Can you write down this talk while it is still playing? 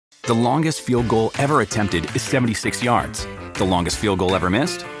The longest field goal ever attempted is 76 yards. The longest field goal ever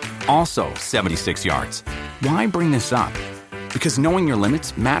missed? Also 76 yards. Why bring this up? Because knowing your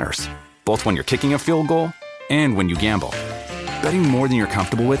limits matters, both when you're kicking a field goal and when you gamble. Betting more than you're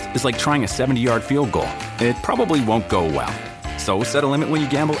comfortable with is like trying a 70-yard field goal. It probably won't go well. So set a limit when you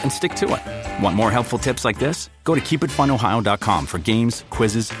gamble and stick to it. Want more helpful tips like this? Go to keepitfunohio.com for games,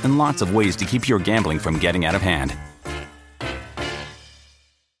 quizzes, and lots of ways to keep your gambling from getting out of hand.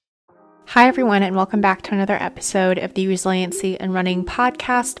 Hi, everyone, and welcome back to another episode of the Resiliency and Running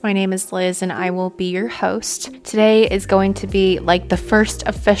podcast. My name is Liz, and I will be your host. Today is going to be like the first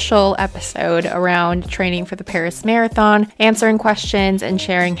official episode around training for the Paris Marathon, answering questions, and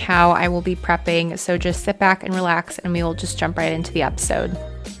sharing how I will be prepping. So just sit back and relax, and we will just jump right into the episode.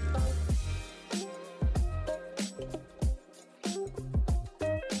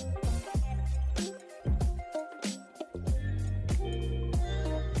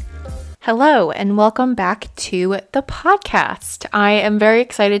 Hello, and welcome back to the podcast. I am very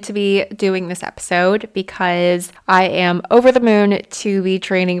excited to be doing this episode because I am over the moon to be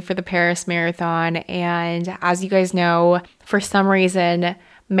training for the Paris Marathon. And as you guys know, for some reason,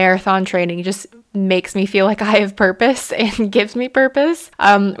 marathon training just makes me feel like I have purpose and gives me purpose,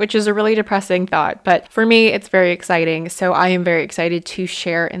 which is a really depressing thought. But for me, it's very exciting. So I am very excited to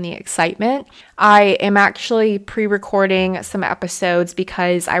share in the excitement. I am actually pre-recording some episodes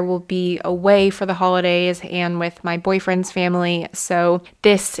because I will be away for the holidays and with my boyfriend's family. So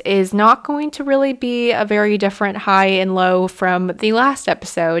this is not going to really be a very different high and low from the last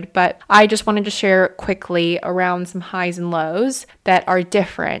episode, but I just wanted to share quickly around some highs and lows that are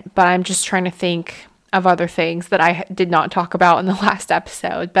different, but I'm just trying to think of other things that I did not talk about in the last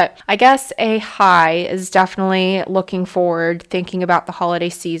episode. But I guess a high is definitely looking forward, thinking about the holiday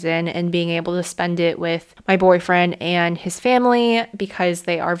season and being able to spend it with my boyfriend and his family because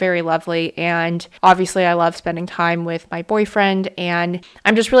they are very lovely. And obviously I love spending time with my boyfriend, and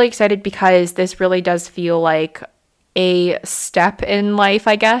I'm just really excited because this really does feel like a step in life,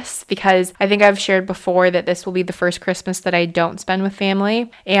 I guess, because I think I've shared before that this will be the first Christmas that I don't spend with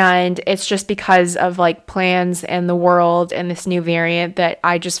family. And it's just because of like plans and the world and this new variant that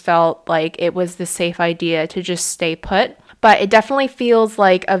I just felt like it was the safe idea to just stay put. But it definitely feels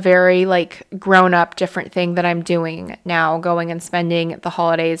like a very like grown up different thing that I'm doing now, going and spending the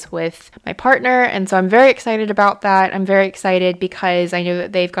holidays with my partner. And so I'm very excited about that. I'm very excited because I know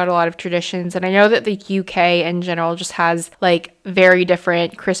that they've got a lot of traditions, and I know that the UK in general just has like very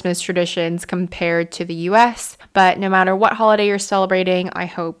different Christmas traditions compared to the US. But no matter what holiday you're celebrating, I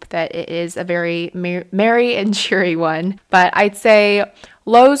hope that it is a very merry and cheery one. But I'd say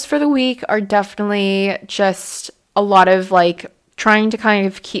lows for the week are definitely just a lot of like trying to kind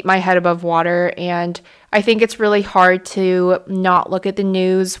of keep my head above water. And I think it's really hard to not look at the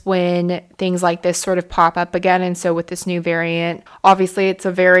news when things like this sort of pop up again. And so with this new variant, obviously it's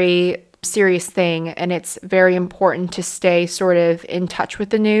a very serious thing, and it's very important to stay sort of in touch with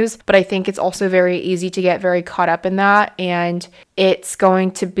the news. But I think it's also very easy to get very caught up in that. And it's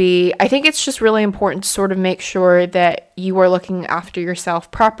going to be, I think it's just really important to sort of make sure that you are looking after yourself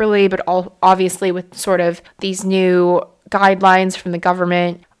properly, but obviously with sort of these new guidelines from the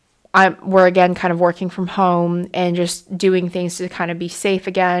government, we're again kind of working from home and just doing things to kind of be safe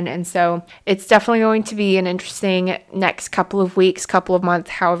again. And so it's definitely going to be an interesting next couple of weeks, couple of months,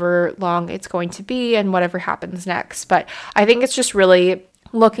 however long it's going to be and whatever happens next. But I think it's just really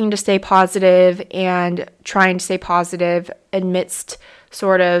looking to stay positive and trying to stay positive amidst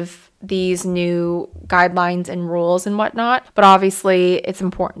sort of these new guidelines and rules and whatnot. But obviously it's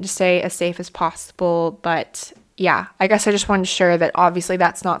important to stay as safe as possible. But yeah, I guess I just wanted to share that obviously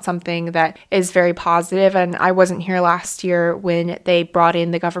that's not something that is very positive. And I wasn't here last year when they brought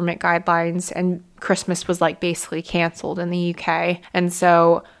in the government guidelines and Christmas was like basically canceled in the UK. And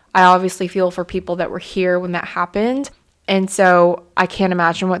so I obviously feel for people that were here when that happened. And so I can't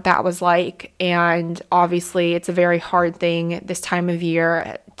imagine what that was like. And obviously it's a very hard thing this time of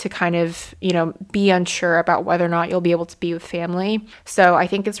year to kind of, be unsure about whether or not you'll be able to be with family. So I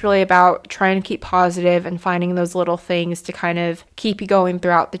think it's really about trying to keep positive and finding those little things to kind of keep you going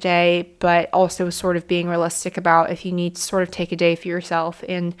throughout the day, but also sort of being realistic about if you need to sort of take a day for yourself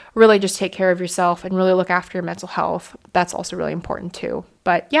and really just take care of yourself and really look after your mental health. That's also really important too.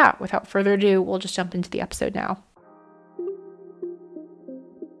 But yeah, without further ado, we'll just jump into the episode now.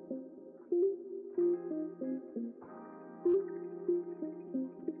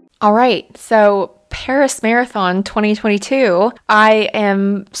 All right, so Paris Marathon 2022, I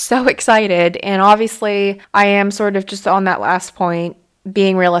am so excited, and obviously I am sort of just on that last point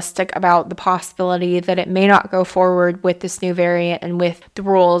being realistic about the possibility that it may not go forward with this new variant and with the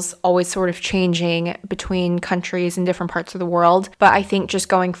rules always sort of changing between countries and different parts of the world. But I think just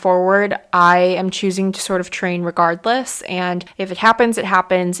going forward, I am choosing to sort of train regardless. And if it happens, it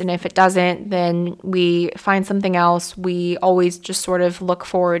happens. And if it doesn't, then we find something else. We always just sort of look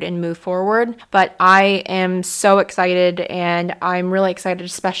forward and move forward. But I am so excited, and I'm really excited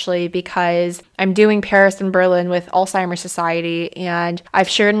especially because I'm doing Paris and Berlin with Alzheimer's Society, and I've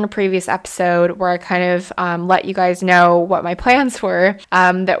shared in a previous episode where I kind of let you guys know what my plans were.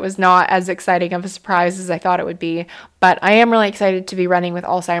 That was not as exciting of a surprise as I thought it would be, but I am really excited to be running with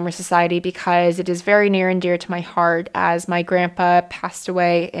Alzheimer's Society because it is very near and dear to my heart, as my grandpa passed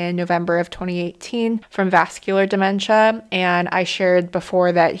away in November of 2018 from vascular dementia. And I shared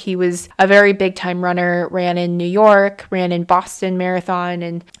before that he was a very big time runner, ran in New York, ran in Boston Marathon.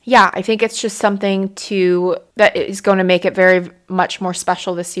 And yeah, I think it's just something that is going to make it very much more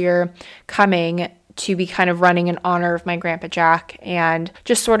special this year coming, to be kind of running in honor of my Grandpa Jack and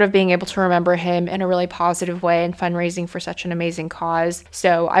just sort of being able to remember him in a really positive way and fundraising for such an amazing cause.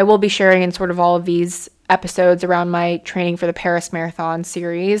 So I will be sharing in sort of all of these episodes around my training for the Paris Marathon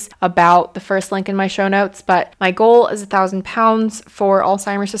series about the first link in my show notes, but my goal is 1,000 pounds for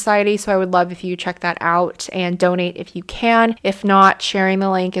Alzheimer's Society, so I would love if you check that out and donate if you can. If not, sharing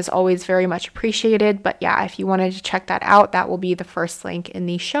the link is always very much appreciated, but yeah, if you wanted to check that out, that will be the first link in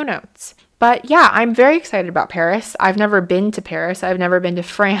the show notes. But yeah, I'm very excited about Paris. I've never been to Paris. I've never been to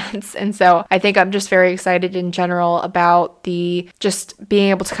France. And so I think I'm just very excited in general about just being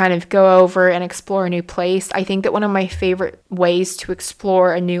able to kind of go over and explore a new place. I think that one of my favorite ways to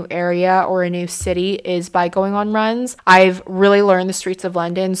explore a new area or a new city is by going on runs. I've really learned the streets of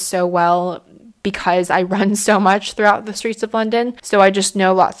London so well because I run so much throughout the streets of London. So I just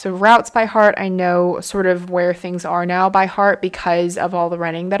know lots of routes by heart. I know sort of where things are now by heart because of all the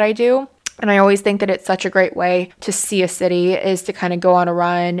running that I do. And I always think that it's such a great way to see a city is to kind of go on a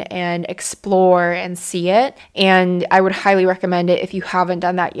run and explore and see it. And I would highly recommend it if you haven't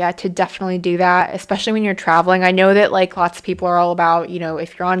done that yet, to definitely do that, especially when you're traveling. I know that like lots of people are all about,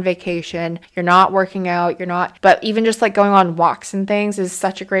 if you're on vacation, you're not working out, but even just like going on walks and things is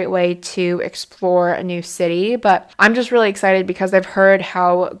such a great way to explore a new city. But I'm just really excited because I've heard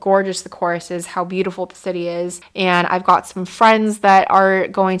how gorgeous the chorus is, how beautiful the city is. And I've got some friends that are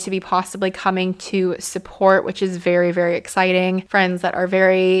going to be possibly coming to support, which is very, very exciting. Friends that are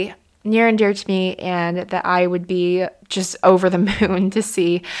very near and dear to me and that I would be just over the moon to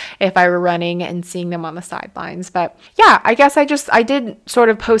see if I were running and seeing them on the sidelines. But yeah, I guess I did sort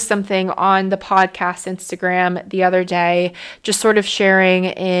of post something on the podcast Instagram the other day, just sort of sharing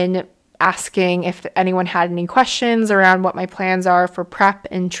in asking if anyone had any questions around what my plans are for prep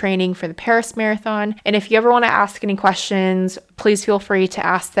and training for the Paris Marathon. And if you ever want to ask any questions, please feel free to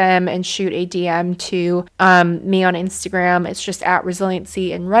ask them and shoot a DM to me on Instagram. It's just at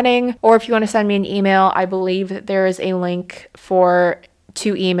Resiliency in Running. Or if you want to send me an email, I believe that there is a link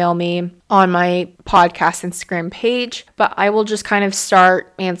to email me on my podcast Instagram page, but I will just kind of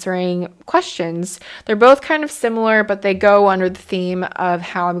start answering questions. They're both kind of similar, but they go under the theme of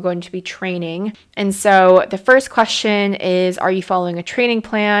how I'm going to be training. And so the first question is, are you following a training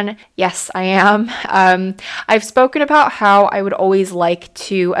plan? Yes, I am. I've spoken about how I would always like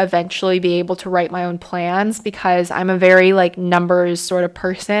to eventually be able to write my own plans because I'm a very like numbers sort of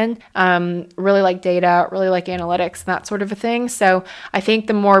person, really like data, really like analytics and that sort of a thing. So I think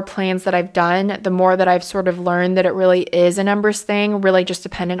the more plans that I've done, the more that I've sort of learned that it really is a numbers thing, really just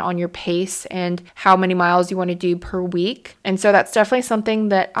dependent on your pace and how many miles you want to do per week. And so that's definitely something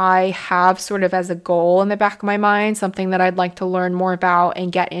that I have sort of as a goal in the back of my mind, something that I'd like to learn more about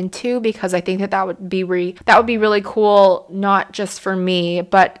and get into, because I think that would be really cool, not just for me,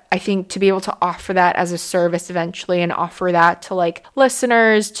 but I think to be able to offer that as a service eventually and offer that to like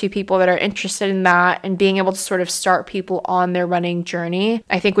listeners, to people that are interested in that, and being able to sort of start people on their running journey,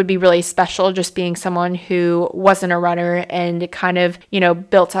 I think would be really special, just being someone who wasn't a runner and kind of,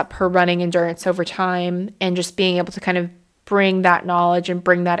 built up her running endurance over time, and just being able to kind of bring that knowledge and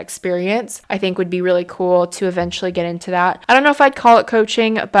bring that experience, I think would be really cool to eventually get into that. I don't know if I'd call it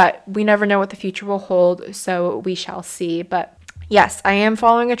coaching, but we never know what the future will hold, so we shall see. But yes, I am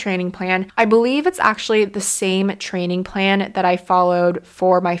following a training plan. I believe it's actually the same training plan that I followed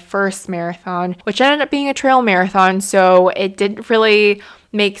for my first marathon, which ended up being a trail marathon, so it didn't really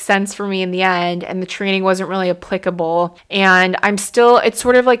make sense for me in the end, and the training wasn't really applicable. And it's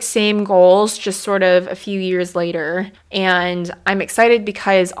sort of like same goals, just sort of a few years later. And I'm excited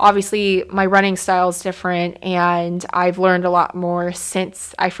because obviously my running style is different, and I've learned a lot more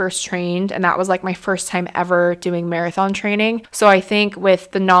since I first trained, and that was like my first time ever doing marathon training. So I think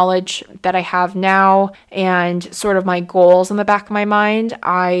with the knowledge that I have now and sort of my goals in the back of my mind,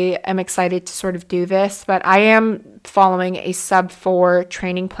 I am excited to sort of do this. But I am following a sub 4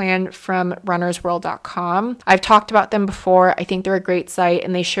 training plan from runnersworld.com. I've talked about them before. I think they're a great site,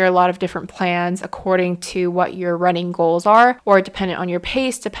 and they share a lot of different plans according to what your running goals are, or dependent on your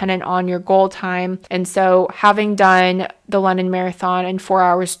pace, dependent on your goal time. And so having done the London Marathon in 4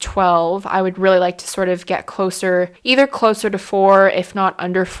 hours 12, I would really like to sort of get either closer to 4, if not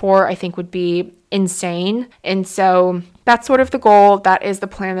under 4, I think would be insane. And so that's sort of the goal. That is the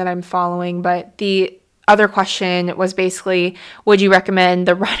plan that I'm following. But the other question was basically, would you recommend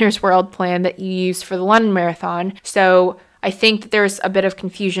the Runner's World plan that you used for the London Marathon? So I think that there's a bit of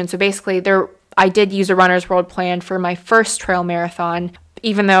confusion. So basically I did use a Runner's World plan for my first trail marathon,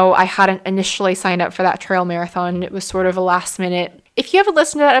 even though I hadn't initially signed up for that trail marathon. It was sort of a last minute. If you haven't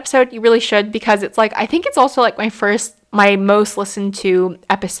listened to that episode, you really should, because it's like, I think it's also like my most listened to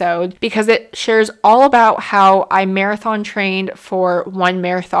episode, because it shares all about how I marathon trained for one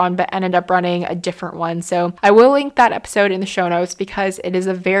marathon but ended up running a different one. So I will link that episode in the show notes, because it is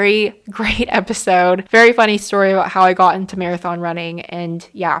a very great episode. Very funny story about how I got into marathon running. And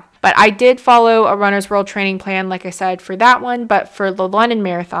yeah, but I did follow a Runner's World training plan, like I said, for that one. But for the London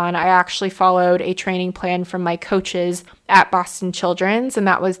Marathon, I actually followed a training plan from my coaches at Boston Children's, and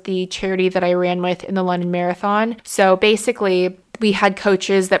that was the charity that I ran with in the London Marathon. So basically, we had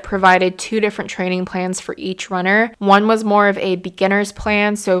coaches that provided 2 different training plans for each runner. One was more of a beginner's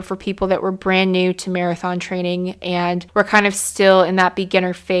plan, so for people that were brand new to marathon training and were kind of still in that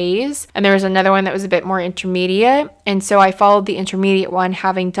beginner phase. And there was another one that was a bit more intermediate. And so I followed the intermediate one,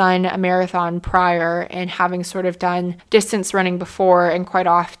 having done a marathon prior and having sort of done distance running before and quite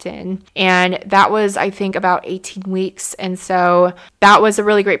often. And that was, I think, about 18 weeks. And so that was a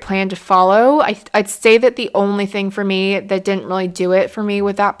really great plan to follow. I'd say that the only thing for me that didn't really do it for me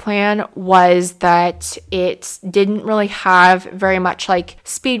with that plan was that it didn't really have very much like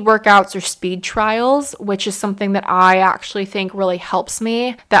speed workouts or speed trials, which is something that I actually think really helps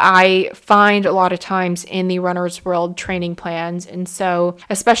me, that I find a lot of times in the Runner's World training plans. And so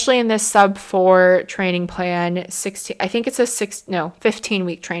especially in this sub 4 training plan,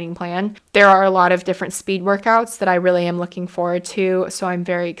 15-week training plan, there are a lot of different speed workouts that I really am looking forward to. So I'm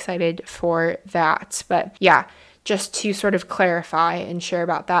very excited for that. But yeah, just to sort of clarify and share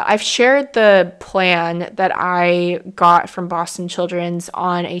about that. I've shared the plan that I got from Boston Children's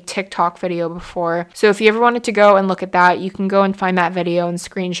on a TikTok video before. So if you ever wanted to go and look at that, you can go and find that video and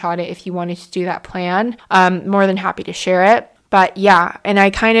screenshot it if you wanted to do that plan. More than happy to share it. But yeah, and I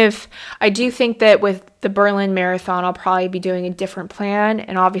do think that with the Berlin Marathon, I'll probably be doing a different plan,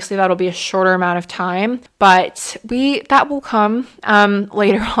 and obviously that'll be a shorter amount of time, but that will come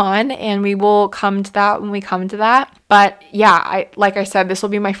later on, and we will come to that when we come to that. But yeah, like I said, this will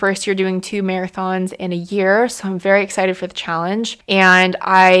be my first year doing 2 marathons in a year, so I'm very excited for the challenge, and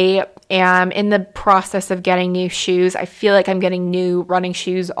I am in the process of getting new shoes. I feel like I'm getting new running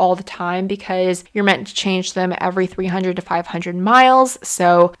shoes all the time, because you're meant to change them every 300 to 500 miles.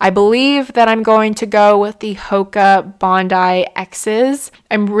 So I believe that I'm going to go with the Hoka Bondi X's.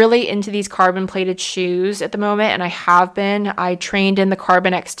 I'm really into these carbon plated shoes at the moment, and I have been. I trained in the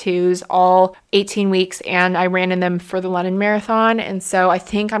Carbon X2s all 18 weeks, and I ran in them for the London Marathon. And so I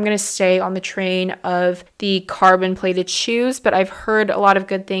think I'm going to stay on the train of the carbon plated shoes, but I've heard a lot of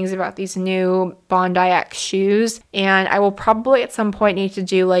good things about these new Bondi X shoes, and I will probably at some point need to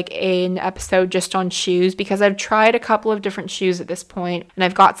do like an episode just on shoes, because I've tried a couple of different shoes at this point and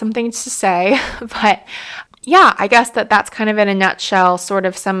I've got some things to say. But yeah, I guess that's kind of in a nutshell sort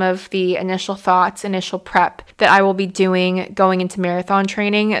of some of the initial thoughts, initial prep that I will be doing going into marathon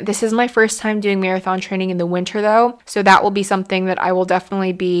training. This is my first time doing marathon training in the winter though, so that will be something that I will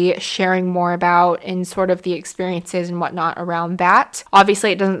definitely be sharing more about in sort of the experiences and whatnot around that.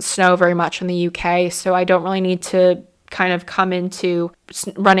 Obviously, it doesn't snow very much in the UK, so I don't really need to kind of come into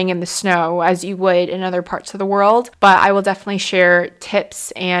running in the snow as you would in other parts of the world, but I will definitely share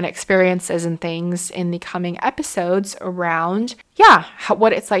tips and experiences and things in the coming episodes around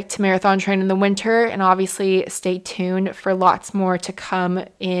what it's like to marathon train in the winter. And obviously stay tuned for lots more to come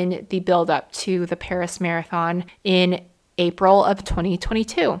in the build up to the Paris Marathon in April of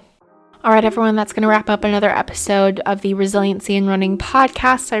 2022. All right, everyone, that's going to wrap up another episode of the Resiliency in Running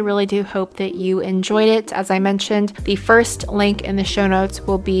podcast. I really do hope that you enjoyed it. As I mentioned, the first link in the show notes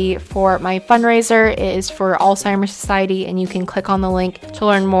will be for my fundraiser. It is for Alzheimer's Society, and you can click on the link to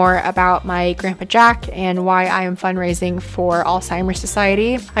learn more about my Grandpa Jack and why I am fundraising for Alzheimer's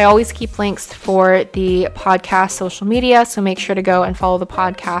Society. I always keep links for the podcast social media, so make sure to go and follow the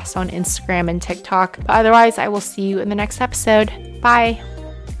podcast on Instagram and TikTok. But otherwise, I will see you in the next episode. Bye.